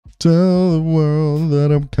Tell the world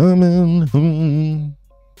that I'm coming home.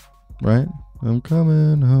 Right? I'm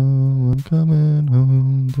coming home. I'm coming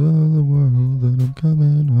home. Tell the world that I'm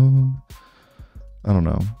coming home. I don't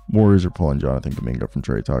know. Warriors are pulling Jonathan Kuminga from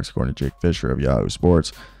trade talks, according to Jake Fisher of Yahoo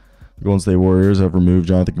Sports. The Golden State Warriors have removed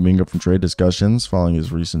Jonathan Kuminga from trade discussions following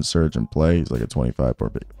his recent surge in play. He's like a 25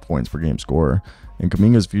 points per game scorer. And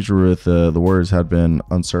Kuminga's future with the Warriors had been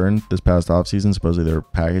uncertain this past offseason. Supposedly they were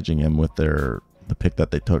packaging him with the pick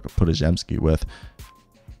that they took, Putazemski with,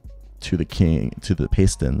 to the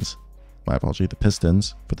Pistons. My apology, the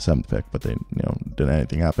Pistons for the 7th pick, but they didn't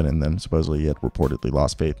anything happen. And then supposedly he had reportedly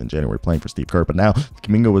lost faith in January playing for Steve Kerr. But now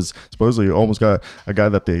Kuminga was supposedly almost got a guy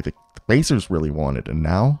that the Pacers really wanted, and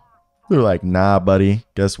now they're like, nah, buddy.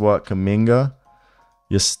 Guess what, Kuminga,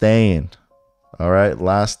 you're staying. All right,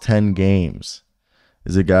 last 10 games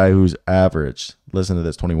is a guy who's averaged, listen to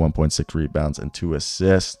this, 21.6 rebounds and 2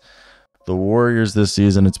 assists. The Warriors this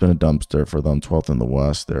season, it's been a dumpster for them, 12th in the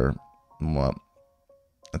West. They're,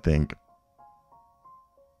 I think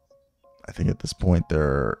at this point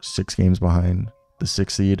they're 6 games behind the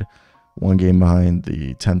 6th seed, 1 game behind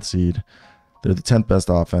the 10th seed. They're the 10th best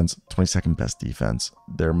offense, 22nd best defense.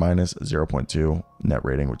 They're minus 0.2 net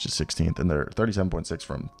rating, which is 16th, and they're 37.6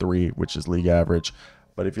 from 3, which is league average.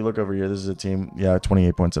 But if you look over here, this is a team,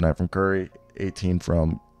 28 points a night from Curry, 18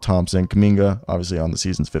 from Thompson. Kuminga, obviously on the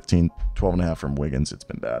season's 15, 12.5 from Wiggins. It's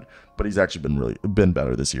been bad, but he's actually been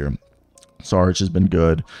better this year. Sarge has been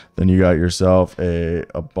good. Then you got yourself a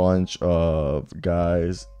bunch of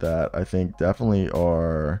guys that I think definitely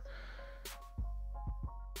are,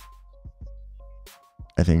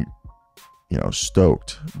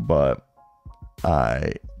 stoked, but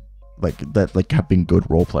I have been good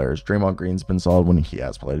role players. Draymond Green's been solid when he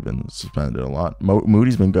has played, been suspended a lot.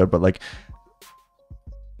 Moody's been good, but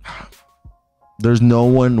there's no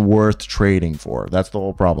one worth trading for. That's the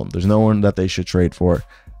whole problem. There's no one that they should trade for.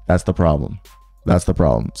 That's the problem.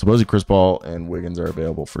 Supposedly Chris Paul and Wiggins are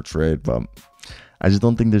available for trade, but I just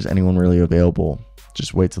don't think there's anyone really available.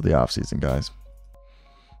 Just wait till the offseason, guys.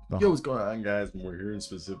 Yo, what's going on, guys? And we're hearing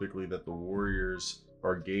specifically that the Warriors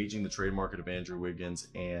are gauging the trade market of Andrew Wiggins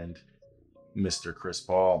and Mr. Chris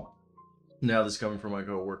Paul. Now, this is coming from my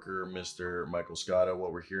coworker, Mr. Michael Scotto.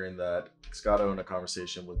 What we're hearing that Scotto, in a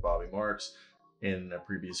conversation with Bobby Marks in a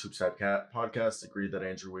previous Hoops Type podcast, agreed that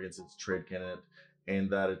Andrew Wiggins is a trade candidate, and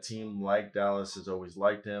that a team like Dallas has always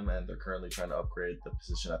liked him, and they're currently trying to upgrade the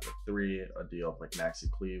position at the 3, a deal of like Maxi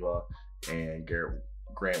Kleba and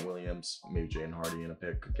Grant Williams, maybe Jaden Hardy in a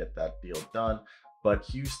pick could get that deal done. But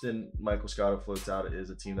Houston, Michael Scotto floats out, is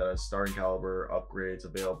a team that has starting caliber upgrades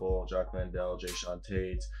available. Jock Mandel, Jayshawn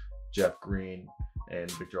Tate, Jeff Green,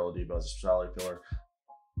 and Victor Oladipo as a salary filler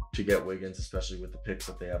to get Wiggins, especially with the picks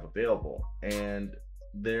that they have available. And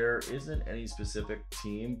there isn't any specific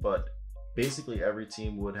team, but basically every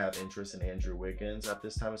team would have interest in Andrew Wiggins at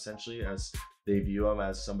this time, essentially, as they view him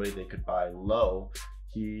as somebody they could buy low.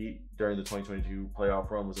 He, during the 2022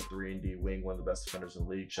 playoff run, was a 3-and-D wing, one of the best defenders in the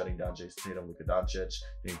league, shutting down Jason Tatum, Luka Doncic,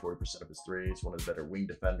 hitting 40% of his threes, one of the better wing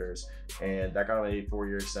defenders. And that got him a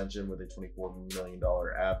 4-year extension with a $24 million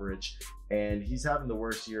average. And he's having the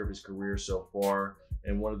worst year of his career so far.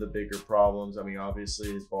 And one of the bigger problems,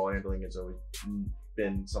 obviously his ball handling has always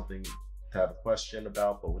been something to have a question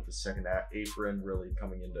about, but with the second apron really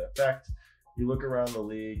coming into effect, you look around the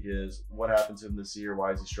league, is what happened to him this year?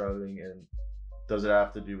 Why is he struggling? And does it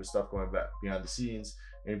have to do with stuff going back behind the scenes?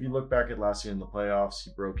 And if you look back at last year in the playoffs,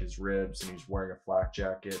 he broke his ribs and he was wearing a flak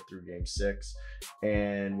jacket through game 6.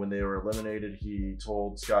 And when they were eliminated, he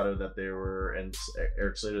told Scotto that and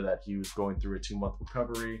Eric Slater that he was going through a 2-month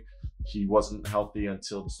recovery. He wasn't healthy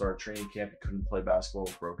until the start of training camp. He couldn't play basketball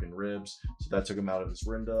with broken ribs. So that took him out of his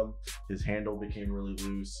rhythm. His handle became really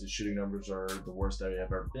loose. His shooting numbers are the worst that they have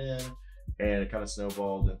ever been. And it kind of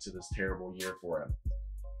snowballed into this terrible year for him.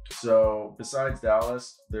 So besides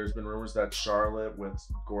Dallas, there's been rumors that Charlotte, with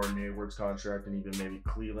Gordon Hayward's contract, and even maybe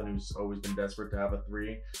Cleveland, who's always been desperate to have a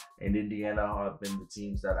 3, and Indiana have been the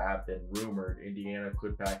teams that have been rumored. Indiana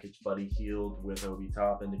could package Buddy Hield with Obi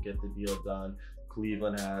Toppin to get the deal done.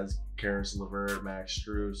 Cleveland has Karis LeVert, Max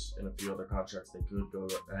Strus, and a few other contracts. They could go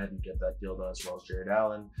ahead and get that deal done, as well as Jared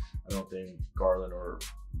Allen. I don't think Garland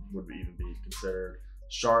would even be considered.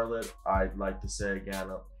 Charlotte, I'd like to say again,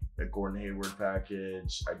 a Gordon Hayward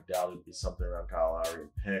package. I doubt it'd be something around Kyle Lowry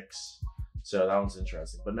and picks. So that one's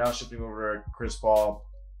interesting. But now shifting over to Chris Paul,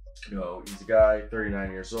 he's a guy,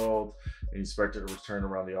 39 years old, and he's expected to return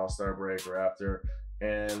around the All-Star break or after.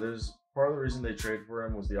 And there's part of the reason they traded for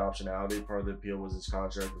him was the optionality. Part of the appeal was his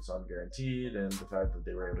contract was unguaranteed, and the fact that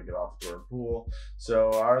they were able to get off Jordan Poole.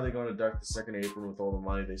 So how are they going to duck the second apron with all the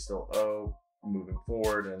money they still owe? moving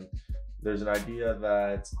forward. And there's an idea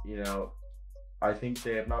that, you know, I think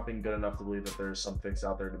they have not been good enough to believe that there's some fix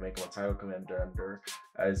out there to make him a title contender.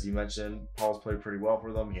 As you mentioned, Paul's played pretty well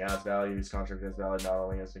for them. He has value. His contract has value not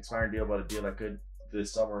only as an expiring deal, but a deal that could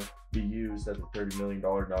this summer be used as a $30 million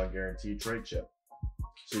non-guaranteed trade chip.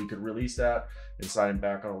 So you could release that and sign him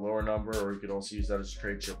back on a lower number, or you could also use that as a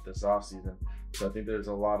trade chip this offseason. So I think there's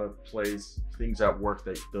a lot of things that work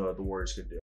that the Warriors could do.